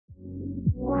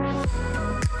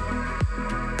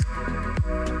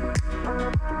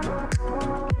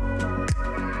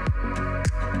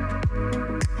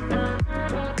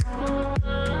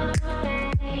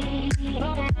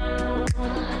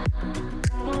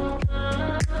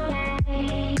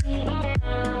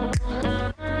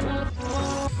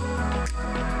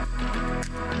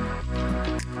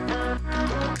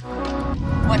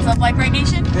Lite, Brite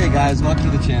Nation? Hey guys,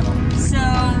 welcome to the channel. So,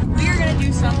 we are going to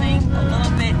do something a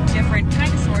little bit different,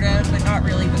 kind of, sort of, but not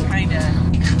really, but kind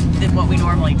of, than what we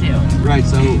normally do. Right,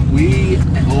 so we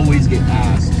always get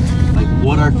asked, like,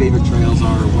 what our favorite trails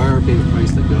are, where our favorite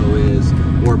place to go is,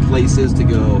 or places to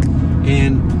go.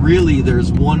 And really,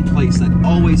 there's one place that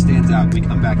always stands out. We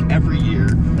come back every year,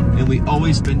 and we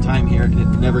always spend time here, and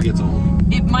it never gets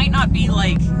old. It might not be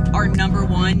like our number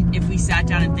one if we sat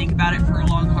down and think about it for a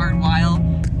long, hard while,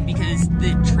 because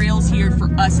the trails here,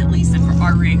 for us at least, and for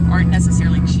our rig, aren't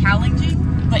necessarily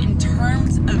challenging, but in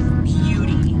terms of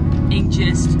beauty and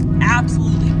just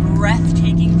absolutely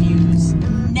breathtaking views,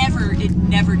 it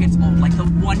never gets old. Like, the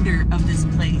wonder of this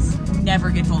place never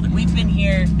gets old. And we've been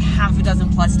here half a dozen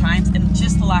plus times in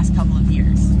just the last couple of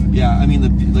years. Yeah, I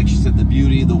mean, like she said, the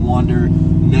beauty, the wonder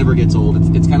never gets old.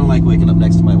 It's kind of like waking up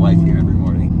next to my wife here every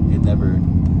morning. It never...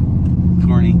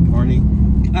 Corny.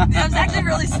 That was actually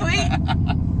really sweet.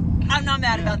 I'm not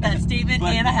mad about that statement,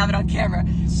 and I have it on camera.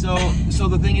 So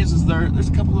the thing is there's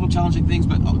a couple little challenging things,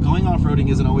 but going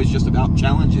off-roading isn't always just about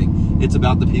challenging. It's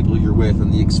about the people you're with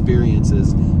and the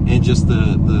experiences, and just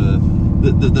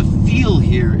the feel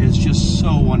here is just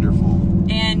so wonderful.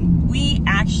 And we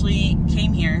actually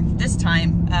came here this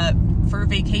time for a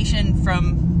vacation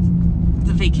from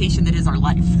the vacation that is our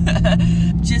life.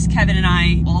 Just Kevin and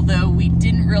I, although we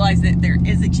didn't realize that there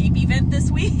is a Jeep event this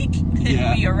week,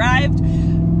 we arrived.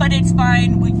 But it's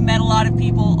fine. We've met a lot of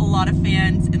people, a lot of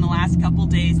fans in the last couple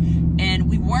days, and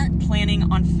we weren't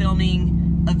planning on filming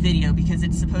a video because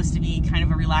it's supposed to be kind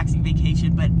of a relaxing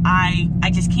vacation, but I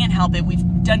just can't help it.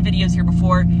 We've done videos here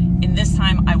before, and this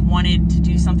time I wanted to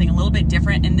do something a little bit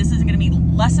different, and this is going to be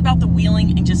less about the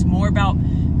wheeling and just more about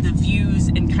the views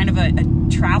and kind of a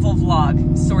travel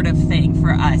vlog sort of thing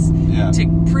for us,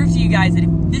 to prove to you guys that if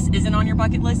this isn't on your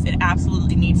bucket list, it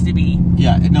absolutely needs to be.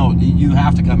 Yeah, no, you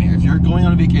have to come here. If you're going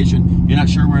on a vacation, you're not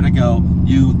sure where to go,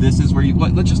 this is where you,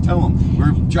 let's just tell them.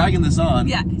 We're dragging this on.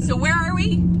 Yeah, so where are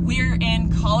we? We're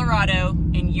in Colorado,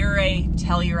 in Ouray,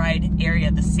 Telluride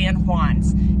area, the San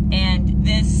Juans, and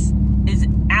this is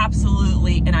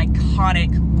absolutely an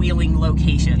iconic wheeling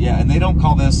location. Yeah, and they don't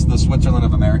call this the Switzerland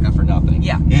of America for nothing.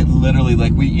 Yeah. It literally,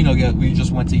 like, we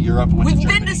just went to Europe, We've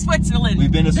been to Switzerland.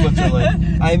 We've been to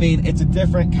Switzerland. I mean, it's a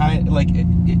different kind, like,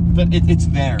 but it's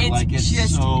there.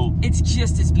 It's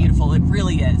just as beautiful. It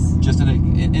really is. Just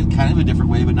in kind of a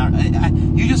different way, but not,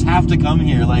 you just have to come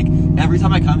here. Like, every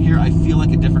time I come here, I feel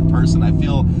like a different person. I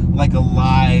feel like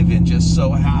alive and just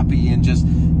so happy and just,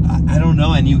 I don't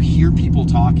know, and you hear people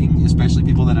talking, especially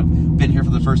people that have been here for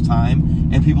the first time,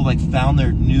 and people like found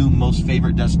their new most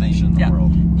favorite destination in the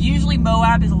world. Usually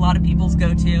Moab is a lot of people's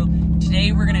go-to.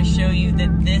 Today we're going to show you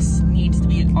that this needs to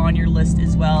be on your list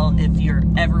as well if you're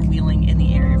ever wheeling in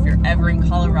the area, if you're ever in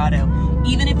Colorado,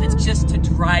 even if it's just to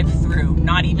drive through,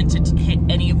 not even to hit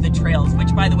any of the trails,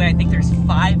 which, by the way, I think there's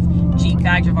 5 Jeep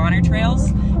Badge of Honor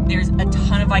trails. There's a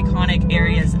ton of iconic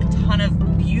areas, a ton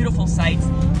of beautiful sights.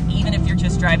 Even if you're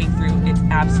just driving through, it's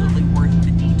absolutely worth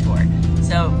the detour.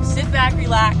 So sit back,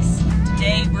 relax.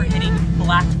 Today we're hitting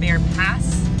Black Bear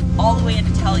Pass all the way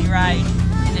into Telluride,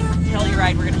 and then from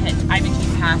Telluride we're going to hit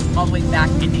Hemi-swapped Pass all the way back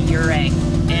into Ouray.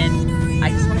 And I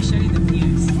just want to show you the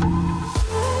views.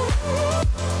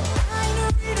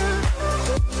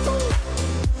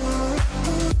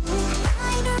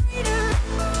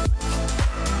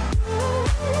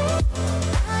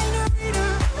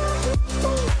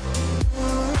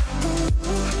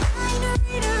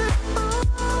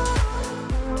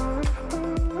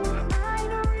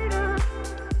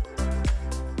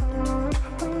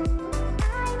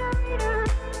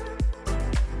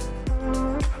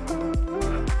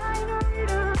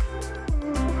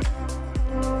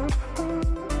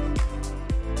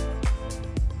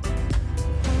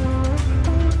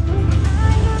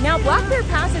 Black Bear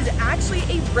Pass is actually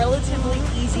a relatively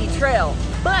easy trail,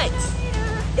 but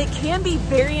it can be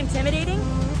very intimidating,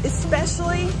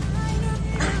 especially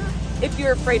if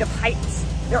you're afraid of heights.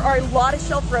 There are a lot of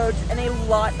shelf roads and a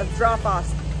lot of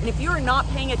drop-offs, and if you are not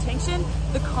paying attention,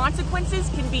 the consequences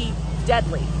can be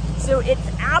deadly. So it's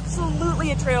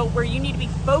absolutely a trail where you need to be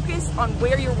focused on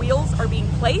where your wheels are being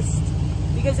placed,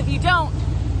 because if you don't,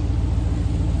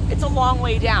 it's a long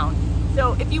way down.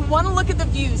 So if you want to look at the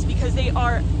views, because they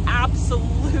are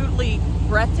absolutely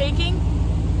breathtaking,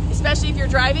 especially if you're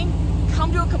driving,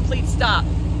 come to a complete stop.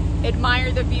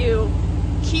 Admire the view.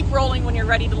 Keep rolling when you're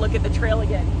ready to look at the trail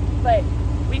again. But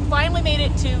we finally made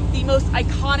it to the most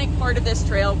iconic part of this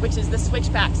trail, which is the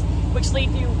switchbacks, which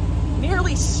lead you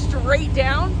nearly straight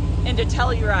down into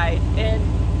Telluride.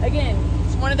 And again,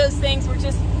 it's one of those things where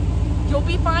just, you'll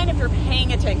be fine if you're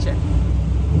paying attention.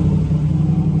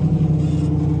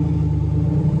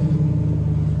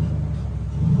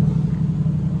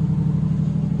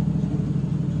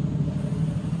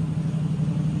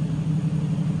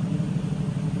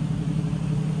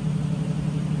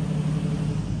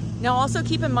 Now also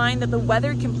keep in mind that the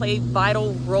weather can play a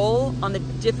vital role on the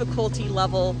difficulty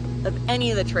level of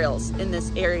any of the trails in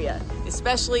this area,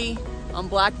 especially on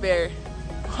Black Bear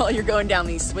while you're going down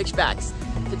these switchbacks.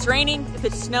 If it's raining, if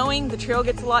it's snowing, the trail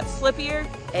gets a lot slippier,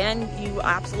 and you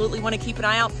absolutely want to keep an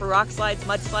eye out for rock slides,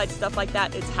 mud slides, stuff like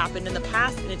that. It's happened in the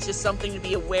past, and it's just something to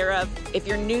be aware of. If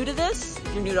you're new to this,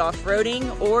 if you're new to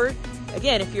off-roading, or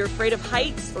again, if you're afraid of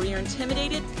heights or you're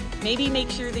intimidated, maybe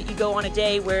make sure that you go on a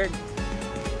day where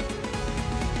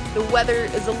the weather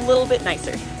is a little bit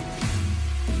nicer.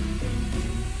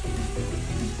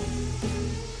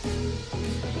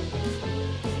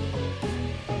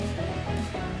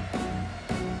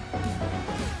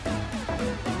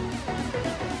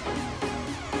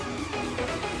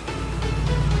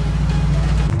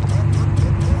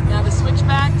 Now the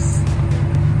switchbacks,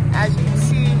 as you can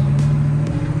see,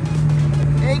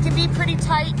 they can be pretty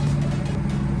tight.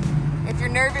 If you're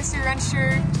nervous or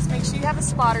unsure, just make sure you have a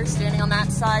spotter standing on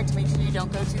that side to make sure you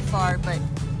don't go too far, but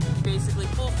basically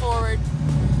pull forward,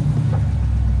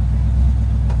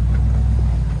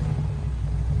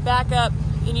 back up,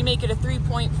 and you make it a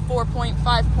 3-point, 4-point,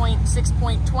 5-point,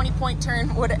 6-point, 20-point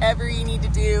turn, whatever you need to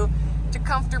do to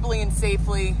comfortably and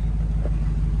safely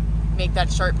make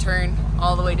that sharp turn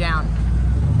all the way down.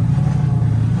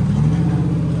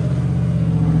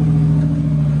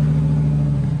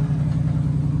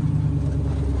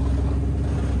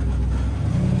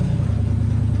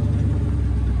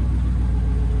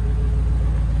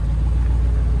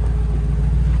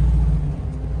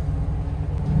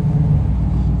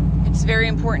 It's very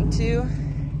important too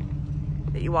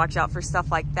that you watch out for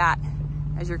stuff like that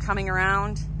as you're coming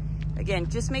around. Again,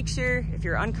 just make sure if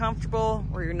you're uncomfortable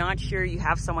or you're not sure, you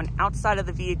have someone outside of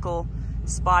the vehicle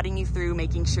spotting you through,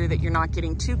 making sure that you're not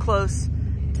getting too close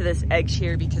to this edge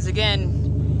here, because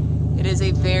again, it is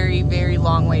a very, very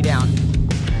long way down.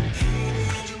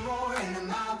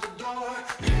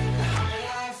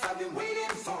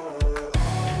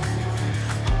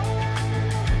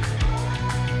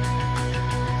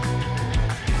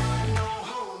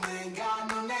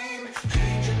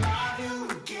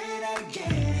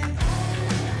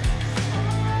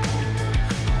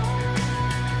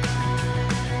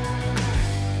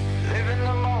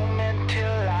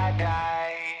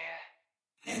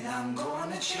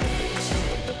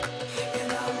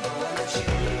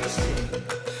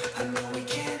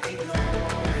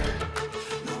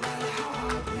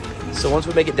 So once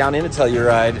we make it down into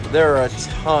Telluride, there are a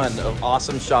ton of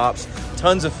awesome shops,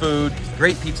 tons of food,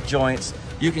 great pizza joints.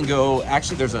 You can go,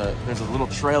 actually there's a little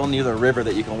trail near the river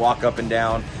that you can walk up and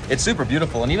down. It's super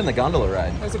beautiful, and even the gondola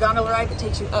ride. There's a gondola ride that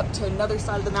takes you up to another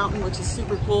side of the mountain, which is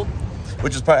super cool.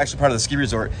 Which is actually part of the ski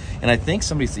resort. And I think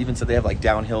somebody even said they have like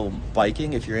downhill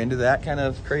biking if you're into that kind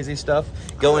of crazy stuff.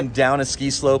 Going down a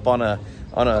ski slope on a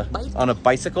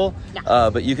bicycle, yeah.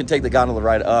 But you can take the gondola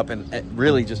ride up, and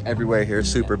really just everywhere here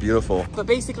is super beautiful. But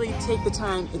basically take the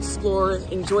time, explore,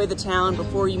 enjoy the town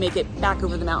before you make it back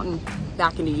over the mountain,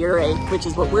 back into Ouray, which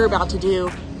is what we're about to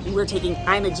do. And we're taking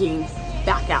Imogene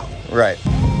back out. Right.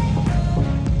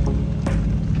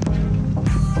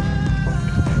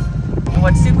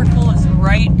 What's super cool is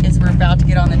right as we're about to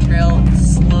get on the trail,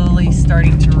 it's slowly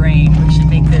starting to rain, which should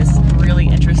make this really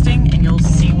interesting, and you'll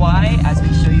see why as we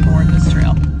show you more of this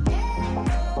trail.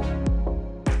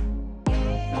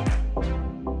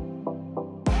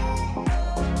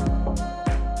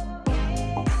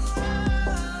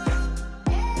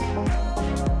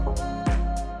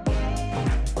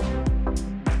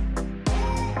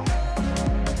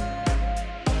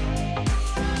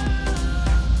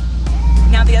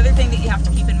 Now the other thing that you have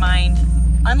to keep in mind,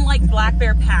 unlike Black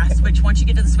Bear Pass, which once you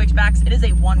get to the switchbacks, it is a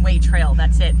one-way trail.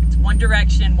 That's it. It's one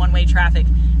direction, one-way traffic.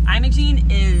 Imogene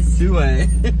is two-way.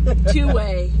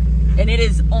 Two-way, and it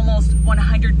is almost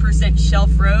 100%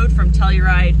 shelf road from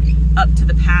Telluride up to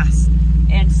the pass.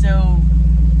 And so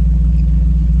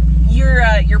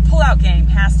your pull-out game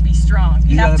has to be strong.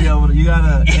 You gotta be able to. You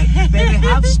gotta. They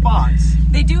have spots.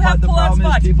 They do have pull-out spots. The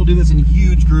problem is people do this in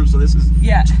huge groups. So this is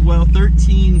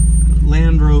 13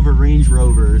 Land Rover Range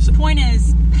Rovers. The point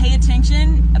is, pay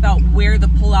attention about where the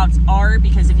pullouts are,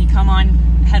 because if you come on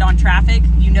head-on traffic,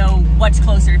 you know what's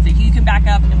closer. If you can back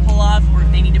up and pull off, or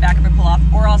if they need to back up and pull off,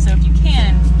 or also if you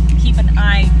can, keep an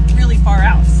eye really far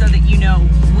out so that you know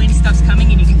when stuff's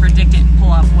coming and you can predict it and pull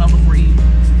off well before you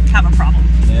have a problem.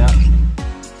 Yeah.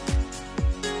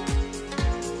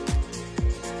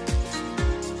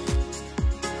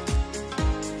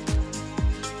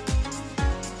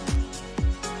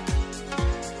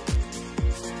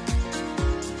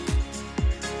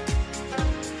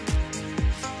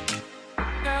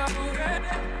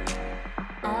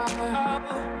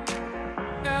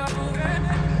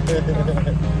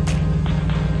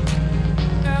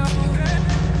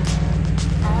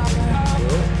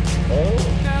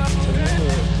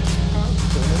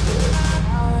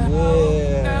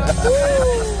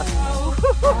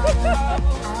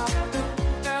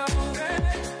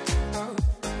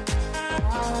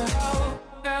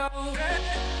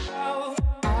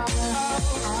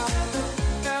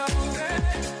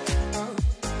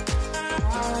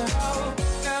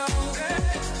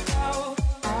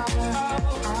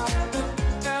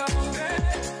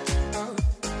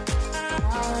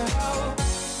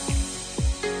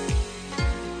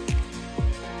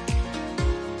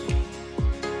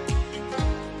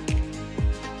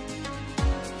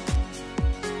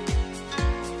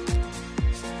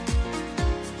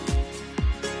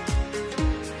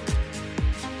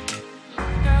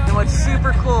 What's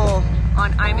super cool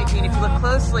on iMagine, if you look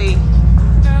closely,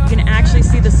 you can actually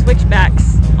see the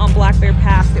switchbacks on Black Bear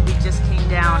Pass that we just came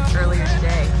down earlier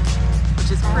today,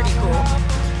 which is pretty cool.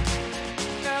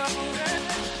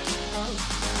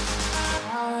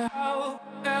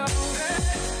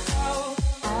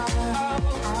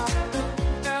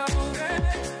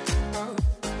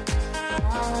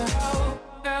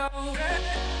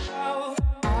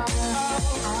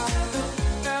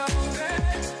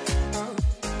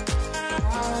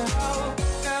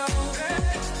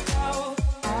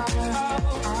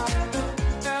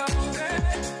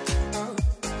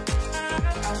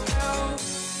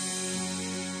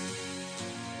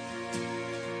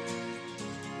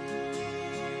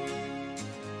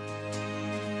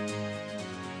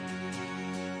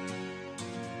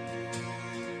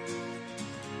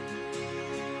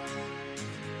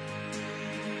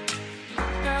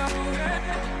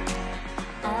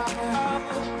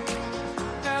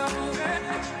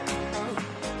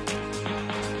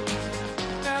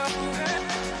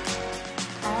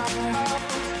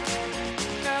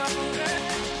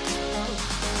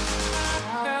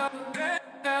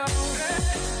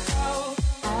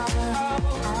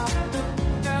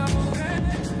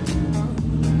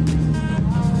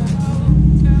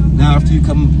 Now after you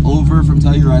come over from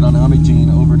Telluride on Hemi-swapped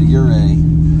over to Ouray.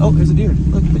 Oh, there's a deer.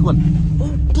 Look, big one.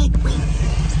 Oh, big one.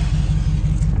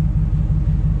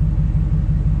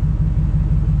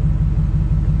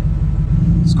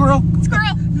 Squirrel.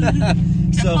 Squirrel!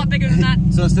 Just a lot bigger than that.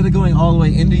 So instead of going all the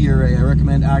way into Ouray, I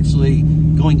recommend actually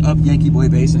going up Yankee Boy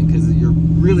Basin because you're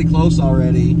really close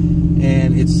already,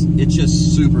 and it's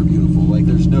just super beautiful. Like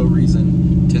there's no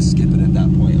reason to skip it at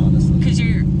that point, honestly. Because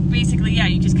you're basically, yeah,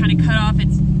 you just kind of cut off.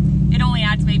 It only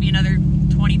adds maybe another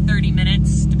 20-30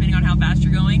 minutes depending on how fast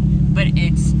you're going, but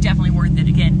it's definitely worth it.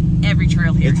 Again, every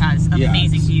trail here has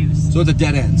amazing views. So it's a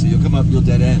dead end. So you'll come up, you'll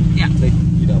dead end. Yeah. Take,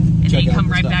 you know, and then you come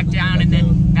right back down and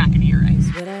then back into Ouray.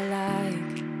 What I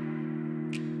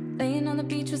like, laying on the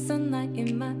beach with sunlight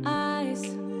in my eyes,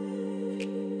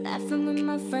 laughing with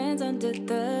my friends under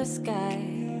the sky,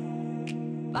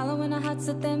 following our hearts,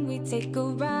 so then we take a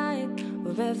ride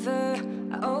wherever.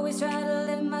 I always try to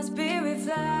let my spirit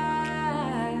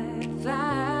fly,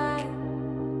 fly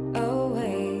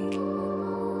away.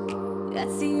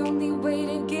 That's the only way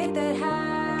to get that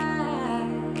high,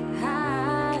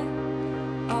 high,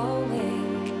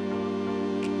 always.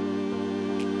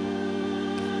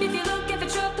 If you're looking for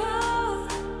trouble,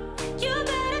 you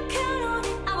better count on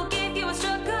it. I will give you a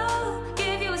struggle,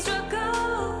 give you a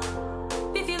struggle.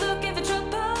 If you're looking for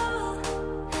trouble,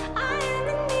 I am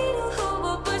the needle who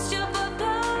will push your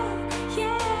bubble,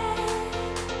 yeah.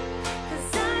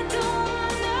 'Cause I don't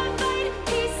wanna fight in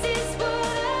pieces,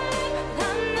 wood.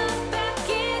 I'm not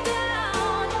backing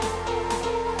down.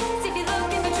 So if you're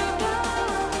looking for trouble,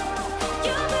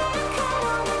 you better count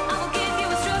on it. I will give you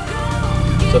a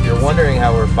struggle. So if you're wondering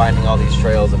how we're finding all these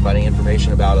trails and finding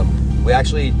information about them, we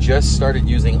actually just started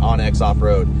using OnX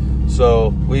Off-Road.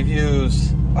 So we've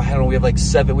used, I don't know, we have like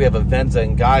 7, we have Avenza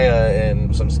and Gaia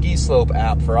and some ski slope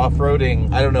app for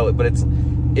off-roading. I don't know, but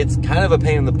it's kind of a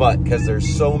pain in the butt because there's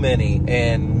so many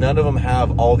and none of them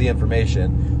have all the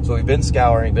information. So we've been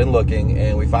scouring, been looking,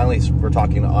 and we finally were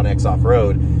talking to OnX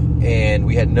Off-Road, and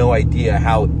we had no idea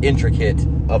how intricate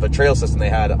of a trail system they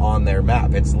had on their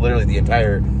map. It's literally the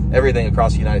entire, everything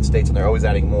across the United States, and they're always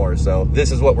adding more. So this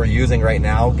is what we're using right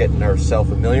now, getting ourselves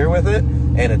familiar with it,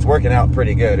 and it's working out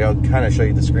pretty good. I'll kind of show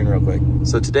you the screen real quick.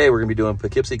 So today we're gonna be doing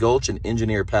Poughkeepsie Gulch and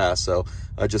Engineer Pass. So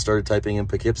I just started typing in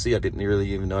Poughkeepsie. I didn't really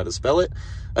even know how to spell it.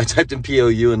 I typed in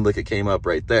POU and look, it came up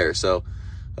right there. So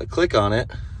I click on it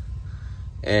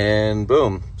and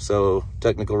boom. So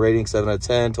technical rating 7 out of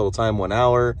 10, total time 1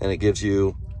 hour, and it gives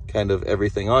you kind of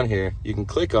everything on here. You can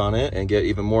click on it and get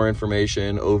even more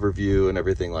information, overview, and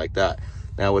everything like that.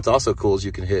 Now what's also cool is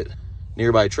you can hit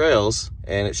nearby trails,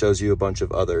 and it shows you a bunch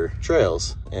of other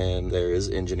trails, and there is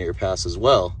Engineer Pass as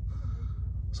well.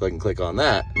 So I can click on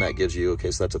that, and that gives you, okay,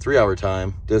 so that's a 3-hour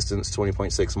time, distance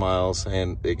 20.6 miles,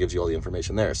 and it gives you all the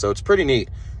information there. So it's pretty neat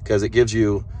because it gives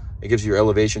you your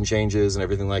elevation changes and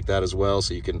everything like that as well,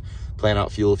 so you can plan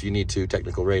out fuel if you need to,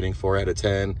 technical rating 4 out of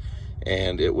 10,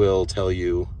 and it will tell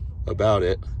you about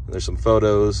it. There's some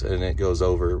photos, and it goes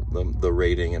over the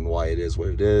rating and why it is what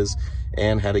it is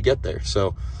and how to get there.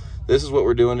 So this is what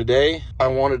we're doing today. I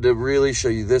wanted to really show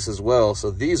you this as well.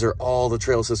 So these are all the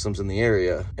trail systems in the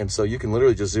area. And so you can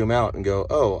literally just zoom out and go,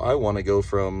 oh, I want to go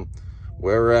from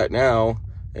where we're at now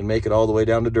and make it all the way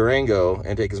down to Durango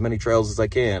and take as many trails as I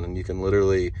can. And you can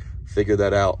literally figure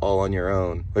that out all on your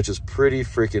own, which is pretty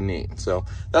freaking neat. So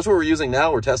that's what we're using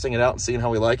now. We're testing it out and seeing how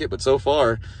we like it, but so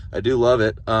far I do love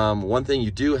it. One thing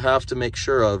you do have to make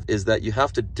sure of is that you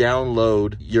have to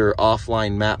download your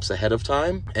offline maps ahead of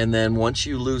time, and then once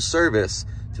you lose service,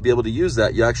 to be able to use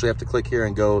that, you actually have to click here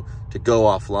and go to go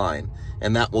offline,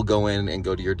 and that will go in and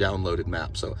go to your downloaded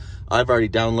map. So I've already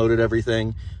downloaded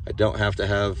everything. I don't have to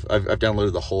have, I've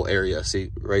downloaded the whole area.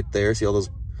 See right there, see all those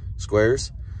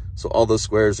squares? So all those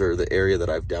squares are the area that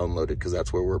I've downloaded because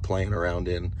that's where we're playing around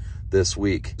in this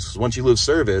week. So once you lose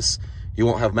service, you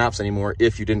won't have maps anymore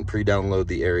if you didn't pre-download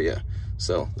the area.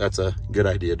 So that's a good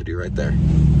idea to do right there.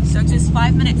 So just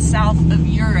 5 minutes south of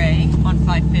Ouray on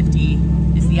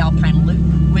 550 is the Alpine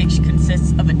Loop, which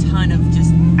consists of a ton of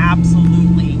just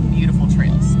absolutely beautiful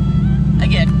trails.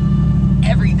 Again,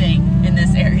 everything in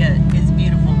this area is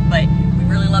beautiful, but we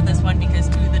really love this one because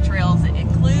two of the trails it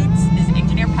includes is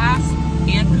Engineer Pass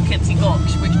and Poughkeepsie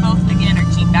Gulch, which both, again,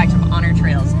 are Jeep Badge of Honor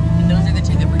trails, and those are the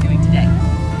two that we're doing today.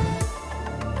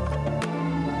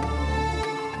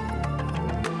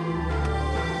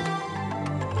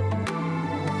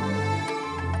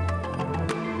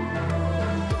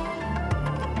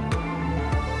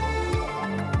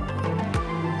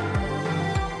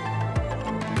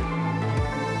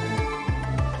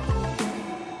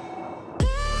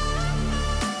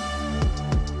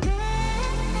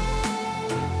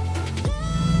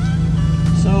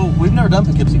 We've never done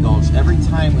Poughkeepsie Gulch. Every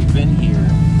time we've been here,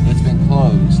 it's been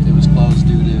closed. It was closed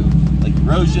due to like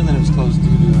erosion, then it was closed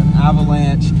due to an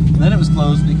avalanche, and then it was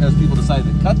closed because people decided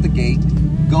to cut the gate,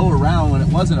 go around when it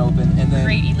wasn't open, and then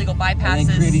create illegal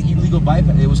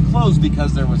bypasses. It was closed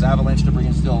because there was avalanche debris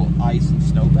and still ice and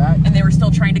snowpack. And they were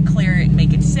still trying to clear it and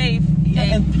make it safe.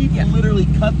 Yeah, and people literally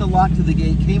cut the lock to the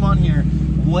gate, came on here,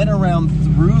 went around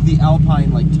through the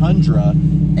alpine like tundra,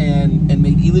 and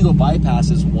made illegal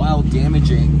bypasses while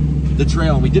damaging the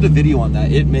trail. And we did a video on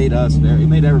that. It made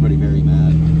everybody very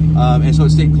mad. And so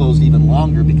it stayed closed even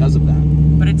longer because of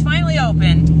that. But it's finally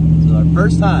opened. So our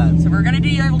first time. So we're gonna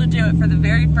be able to do it for the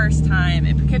very first time.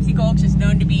 And Poughkeepsie Gulch is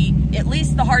known to be at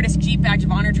least the hardest Jeep Badge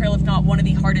of Honor trail, if not one of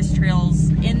the hardest trails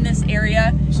in this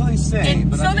area. So they say.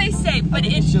 But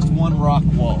it's just one rock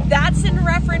wall. That's in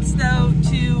reference though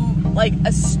to like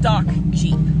a stock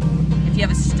Jeep. If you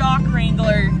have a stock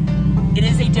Wrangler, it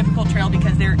is a difficult trail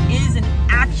because there is an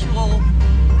actual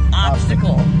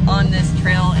obstacle on this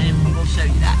trail, and we will show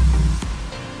you that.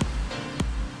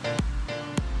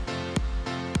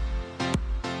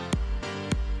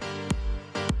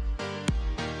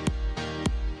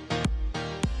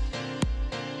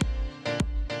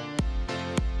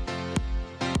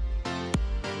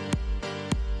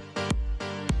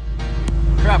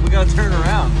 Crap, we gotta turn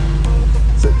around.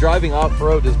 So driving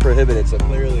off-road is prohibited, so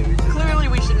clearly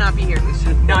we should not be here.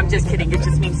 No, I'm just kidding. It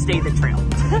just means stay the trail.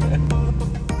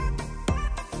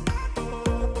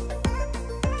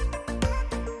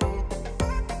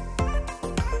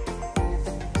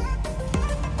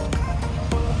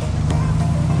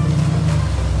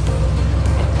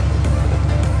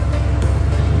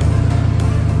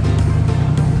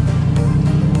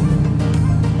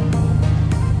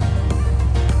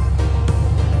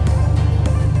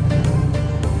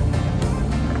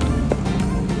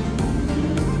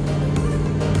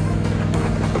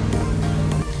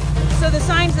 The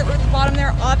signs that were at the bottom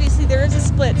there, obviously there is a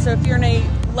split, so if you're in a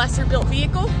lesser built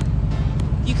vehicle,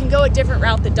 you can go a different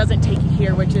route that doesn't take you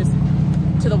here, which is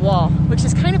to the wall, which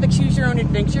is kind of a choose your own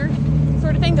adventure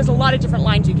sort of thing. There's a lot of different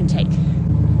lines you can take.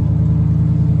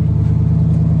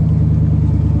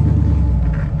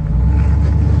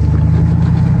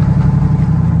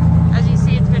 As you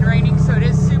see, it's been raining, so it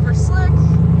is super slick.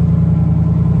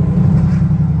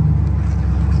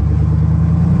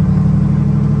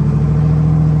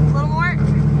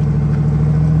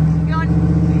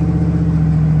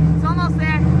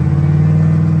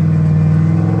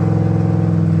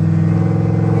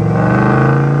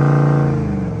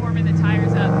 Warming the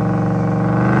tires up.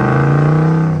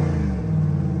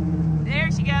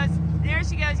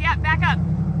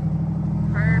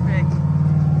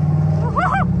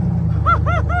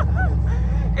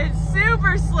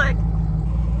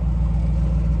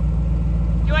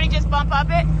 want to just bump up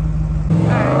it?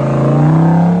 Alright.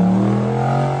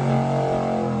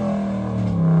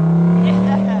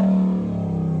 Yeah.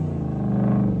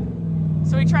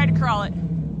 So we tried to crawl it,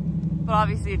 but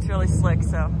obviously it's really slick,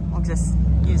 so I'll just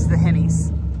use the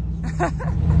Hemis.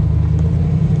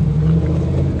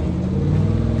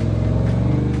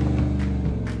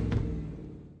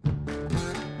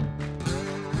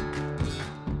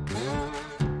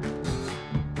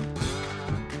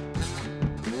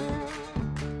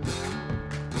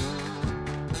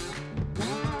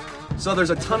 So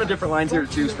there's a ton of different lines here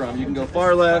to choose from. You can go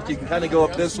far left, you can kind of go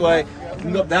up this way, you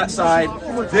can go up that side.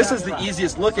 This is the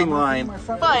easiest looking line.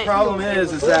 The problem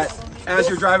is that as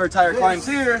your driver tire climbs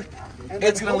here,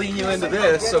 it's going to lean you into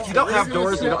this. So if you don't have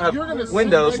doors, you don't have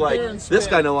windows, like this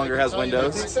guy no longer has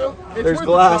windows. There's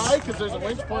glass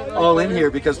all in here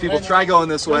because people try going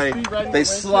this way, they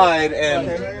slide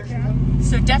and...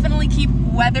 So definitely keep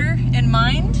weather in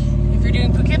mind if you're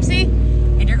doing Poughkeepsie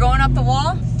and you're going up the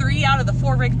wall. 3 out of the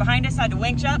 4 rigs behind us had to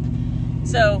winch up.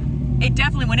 So it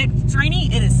definitely, when it's rainy,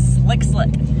 it is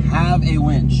slick. Have a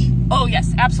winch. Oh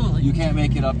yes, absolutely. You can't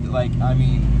make it up, like, I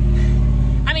mean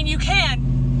you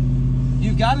can.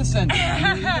 You've got to send it.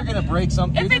 I mean, you're either going to break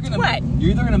something. If it's wet.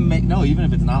 You're either going to make, no, even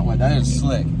if it's not wet, that is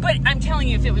slick. But I'm telling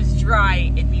you, if it was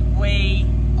dry, it'd be way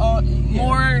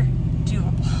more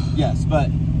doable. Yes, but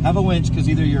have a winch because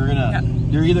either you're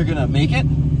either gonna make it,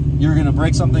 you're gonna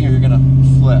break something, or you're gonna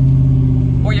flip,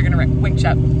 or you're gonna winch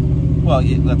up. Well,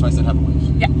 yeah, that's why I said have a winch.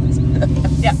 Yeah.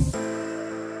 Yeah.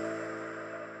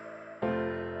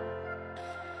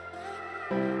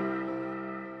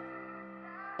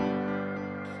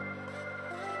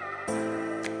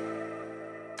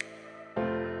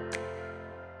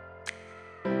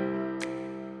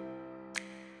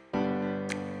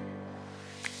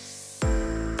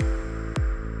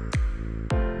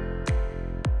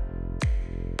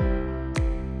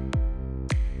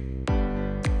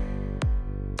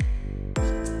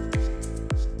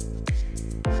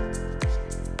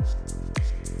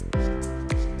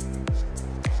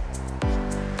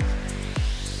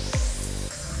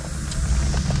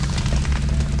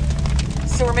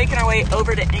 So we're making our way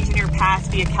over to Engineer Pass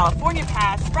via California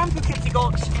Pass from Poughkeepsie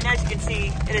Gulch, and as you can see,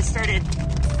 it has started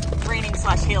raining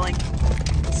 / hailing.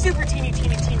 Super teeny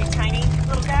tiny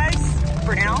little guys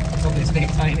for now. Hopefully they stay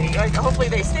tiny. Hopefully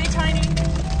they stay tiny,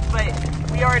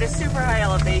 but we are at a super high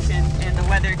elevation, and the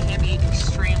weather can be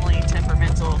extremely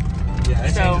temperamental. Yeah,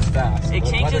 it changes fast. It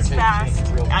changes fast,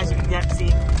 as you can get to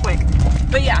see, quick.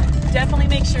 But yeah, definitely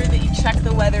make sure that you check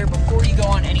the weather before you go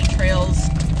on any trails,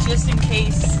 just in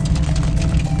case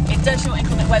it does show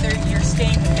inclement weather, you're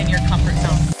staying within your comfort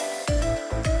zone.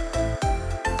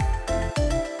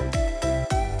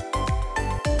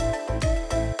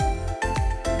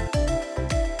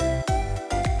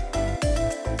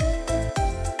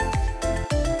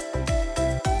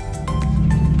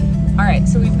 All right,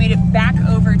 so we've made it back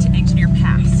over to Engineer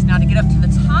Pass. Now to get up to the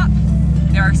top,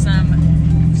 there are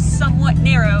some somewhat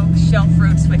narrow shelf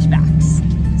road switchbacks.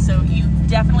 So you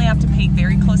definitely have to pay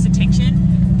very close attention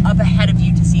up ahead of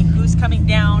you to see who's coming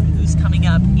down, who's coming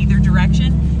up, either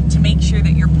direction, to make sure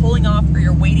that you're pulling off or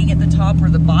you're waiting at the top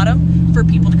or the bottom for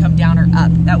people to come down or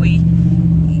up. That way,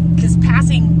 because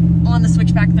passing on the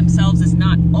switchback themselves is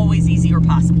not always easy or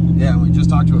possible. Yeah, we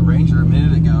just talked to a ranger a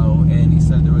minute ago, and he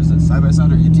said there was a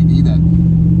side-by-side or UTV that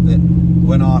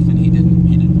went off, and he didn't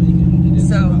make it. He didn't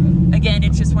So again,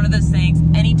 it's just one of those things.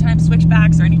 Anytime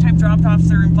switchbacks or anytime drop-offs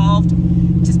are involved,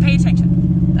 just pay attention.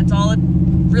 That's all it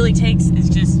really takes, is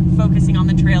just focusing on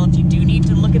the trail. If you do need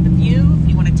to look at the view, if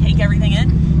you want to take everything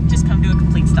in, just come to a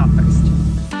complete stop first.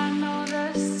 I know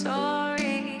the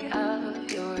story of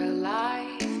your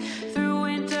life through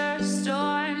winter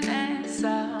storms and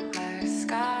summer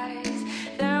skies.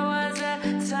 There was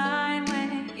a time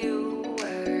when you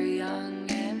were young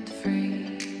and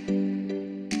free.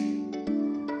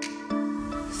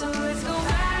 So let's go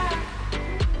back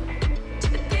to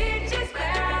the beaches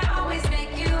where I always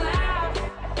make you laugh,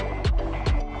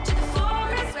 to the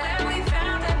forest where we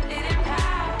found a hidden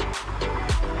path,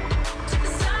 to the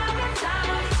summertime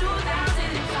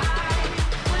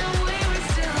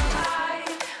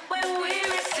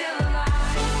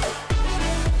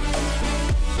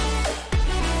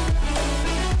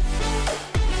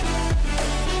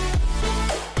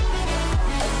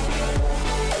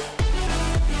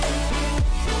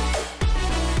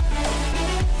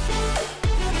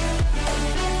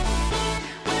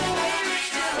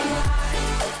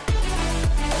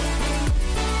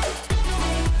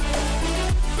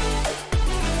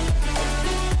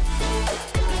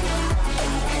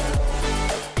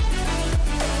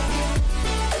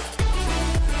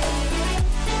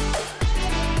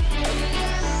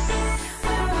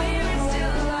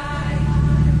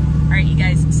right, you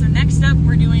guys, so next up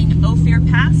we're doing Ophir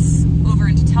Pass over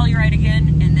into Telluride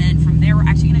again, and then from there we're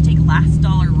actually going to take Last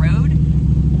Dollar Road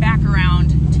back around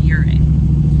to Ouray.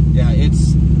 Yeah,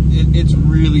 it's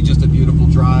really just a beautiful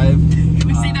drive.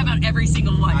 We say that about every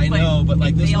single one. I know, but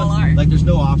like this they all one, are. like there's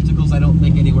no obstacles, I don't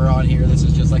think, anywhere on here. This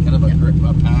is just like kind of a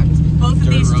packed Both of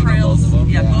dirt these road on trails, both of them.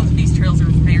 yeah, both of these trails are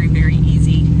very, very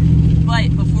easy.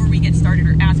 But before we get started,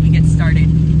 or as we get started,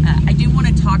 I do want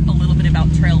to talk a little bit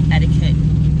about trail etiquette.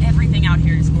 Everything out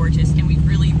here is gorgeous, and we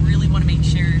really, really want to make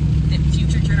sure that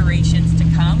future generations to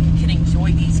come can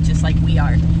enjoy these just like we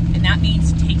are. And that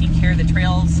means taking care of the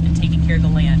trails and taking care of the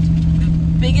land. The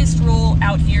biggest rule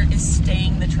out here is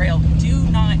staying the trail. Do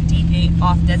not deviate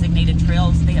off designated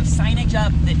trails. They have signage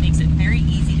up that makes it very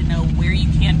easy to know where you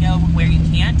can go and where you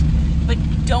can't, but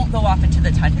don't go off into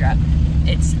the tundra.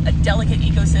 It's a delicate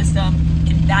ecosystem,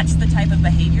 and that's the type of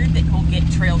behavior that will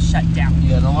get trails shut down.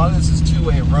 Yeah, and a lot of this is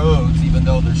two-way roads, even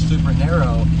though they're super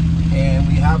narrow. And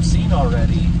we have seen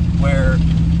already where,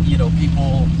 you know,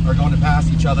 people are going to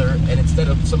pass each other, and instead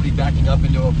of somebody backing up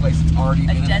into a place that's already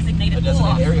A designated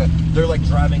area, they're like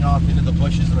driving off into the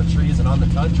bushes and the trees and on the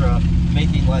tundra,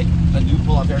 making like a new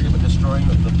pull-off area, but destroying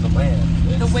the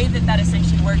land. The way that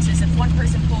essentially works is if one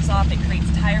person pulls off, it creates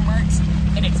tire marks,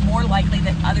 and it's more likely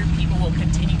that other people will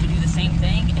continue to do the same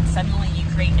thing, and suddenly you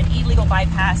create an illegal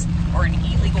bypass or an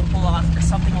illegal pull-off or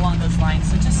something along those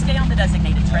lines. So just stay on the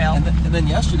designated trail. And then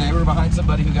yesterday we were behind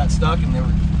somebody who got stuck, and they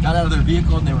got out of their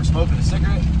vehicle and they were smoking a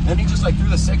cigarette, and he just like threw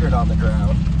the cigarette on the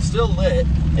ground, still lit.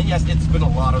 And yes, it's been a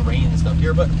lot of rain and stuff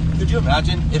here, but could you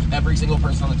imagine if every single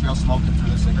person on the trail smoked and threw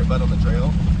their cigarette butt on the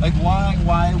trail? Like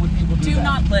why would people do that? Do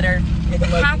not litter.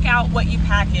 Pack out what you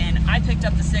pack in. I picked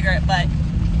up the cigarette butt.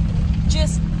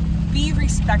 Just be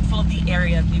respectful of the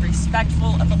area, be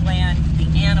respectful of the land, the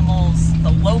animals,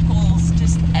 the locals,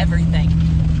 just everything,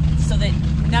 so that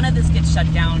none of this gets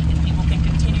shut down and people can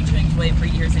continue to enjoy it for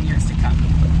years and years to come.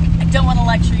 I don't want to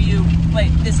lecture you, but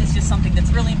this is just something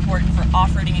that's really important for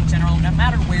off-roading in general, no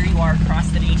matter where you are across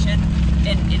the nation,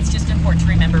 and it's just important to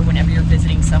remember whenever you're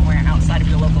visiting somewhere outside of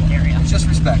your local area. It's just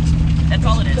respect. That's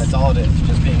all it is. That's all it is,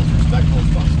 just being as respectful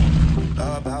as possible.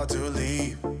 About to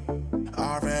leave,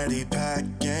 already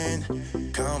packing.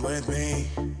 Come with me,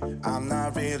 I'm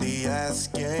not really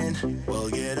asking. We'll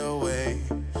get away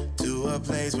to a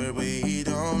place where we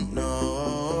don't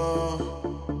know.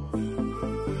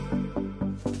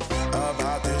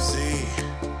 About to see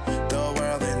the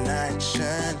world in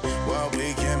action, what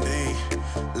we can be,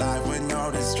 life with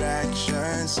no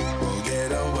distractions. We'll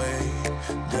get away,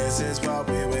 this is what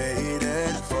we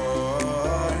waited for.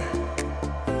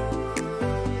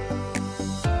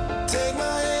 Take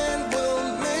my hand,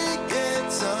 we'll make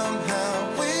it somehow.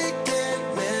 We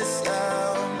can't miss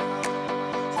out.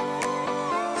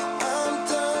 I'm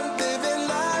done living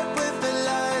life with the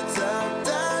lights out.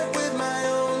 Die with my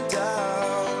own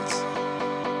doubts.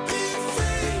 Be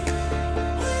free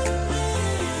with me.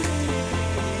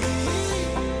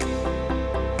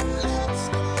 Let's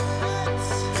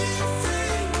be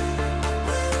free with me.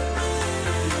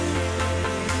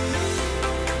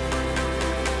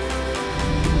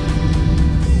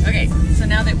 Okay, so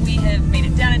now that we have made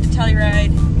it down into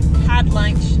Telluride, had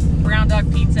lunch, Brown Dog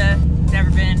Pizza, never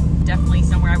been, definitely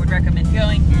somewhere I would recommend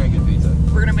going. Very good pizza.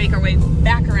 We're gonna make our way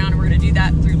back around, and we're gonna do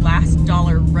that through Last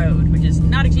Dollar Road, which is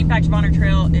not a Jeep Badge of Honor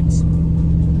trail. It's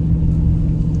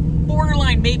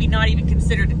borderline, maybe not even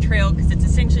considered a trail, because it's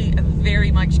essentially a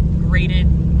very much graded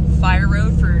fire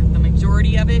road for the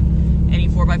majority of it. Any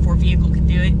 4x4 vehicle could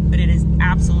do it, but it is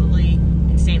absolutely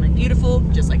insanely beautiful,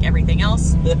 just like everything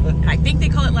else. And I think they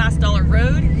call it Last Dollar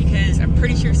Road because I'm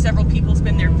pretty sure several people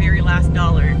spend their very last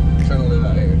dollar Trying to live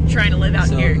out here. trying to live out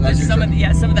So here. that's your Some of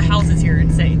the, some of the houses here are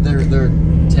insane. They're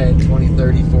 10, 20,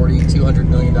 30, 40, $200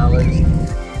 million.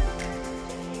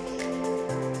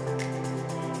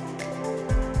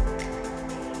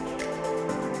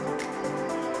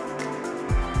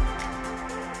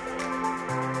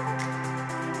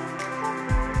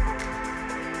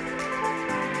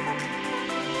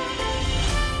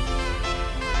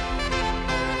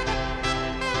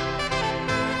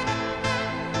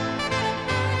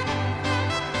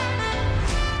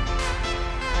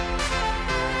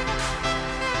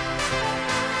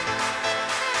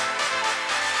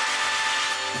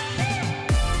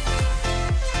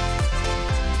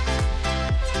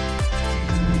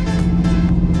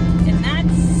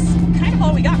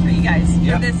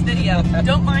 For this video.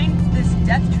 Don't mind this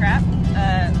death trap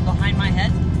behind my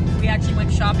head. We actually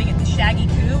went shopping at the Shaggy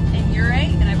Coo in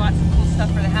Ouray, and I bought some cool stuff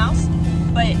for the house.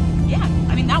 But yeah,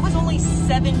 I mean, that was only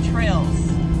 7 trails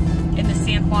in the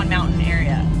San Juan Mountain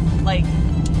area. Like,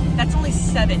 that's only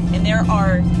 7, and there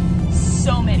are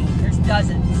so many. There's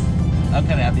dozens. I'm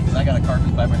kind of happy because I got a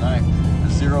carbon fiber knife, a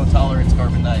 0 tolerance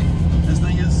carbon knife. This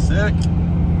thing is sick.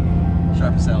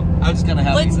 Sharp as hell. I'm just kind of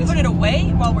happy. Let's put it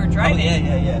away while we're driving.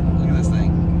 Oh, yeah. Look at this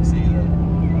thing. See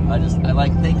that? I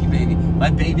like, thank you, baby. My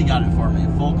baby got it for me.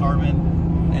 Full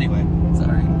carbon. Anyway,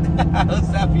 sorry. I was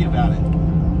happy about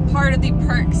it. Part of the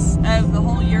perks of the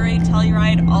whole Ouray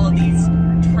Telluride, all of these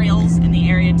trails in the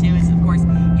area too, is of course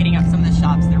hitting up some of the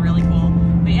shops. They're really cool.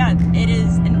 But yeah, it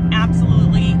is an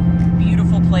absolutely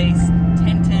beautiful place.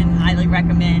 10/10, highly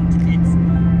recommend.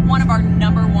 It's one of our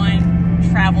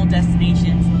 #1 travel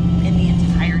destinations in the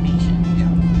entire nation.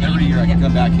 Yeah. Every year I can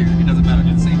come back here. It doesn't matter.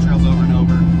 Do the same trails over and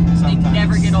over. Sometimes they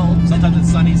never get old. Sometimes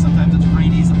it's sunny, sometimes it's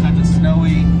rainy, sometimes it's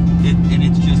snowy. And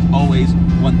it's just always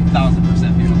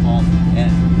 1000% beautiful,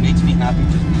 and it makes me happy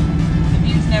just being here. The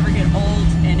views never get old,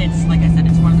 and it's, like I said,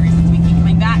 it's one of the reasons we keep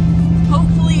coming back.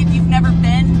 Hopefully, if you've never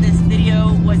been, this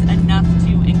video was enough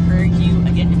to encourage you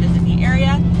again to visit the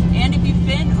area. And if you've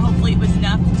been, hopefully it was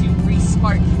enough to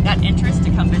re-spark that interest to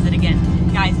come visit again.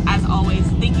 Guys, as always,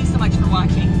 thank you so much for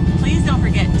watching. Please don't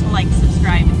forget to like,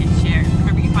 subscribe, and share.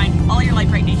 Remember, you find all your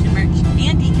Brite Nation merch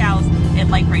and decals at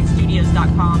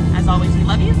LiteBriteStudios.com. As always, we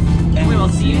love you, and we will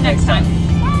see you next time.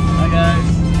 Bye,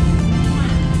 guys.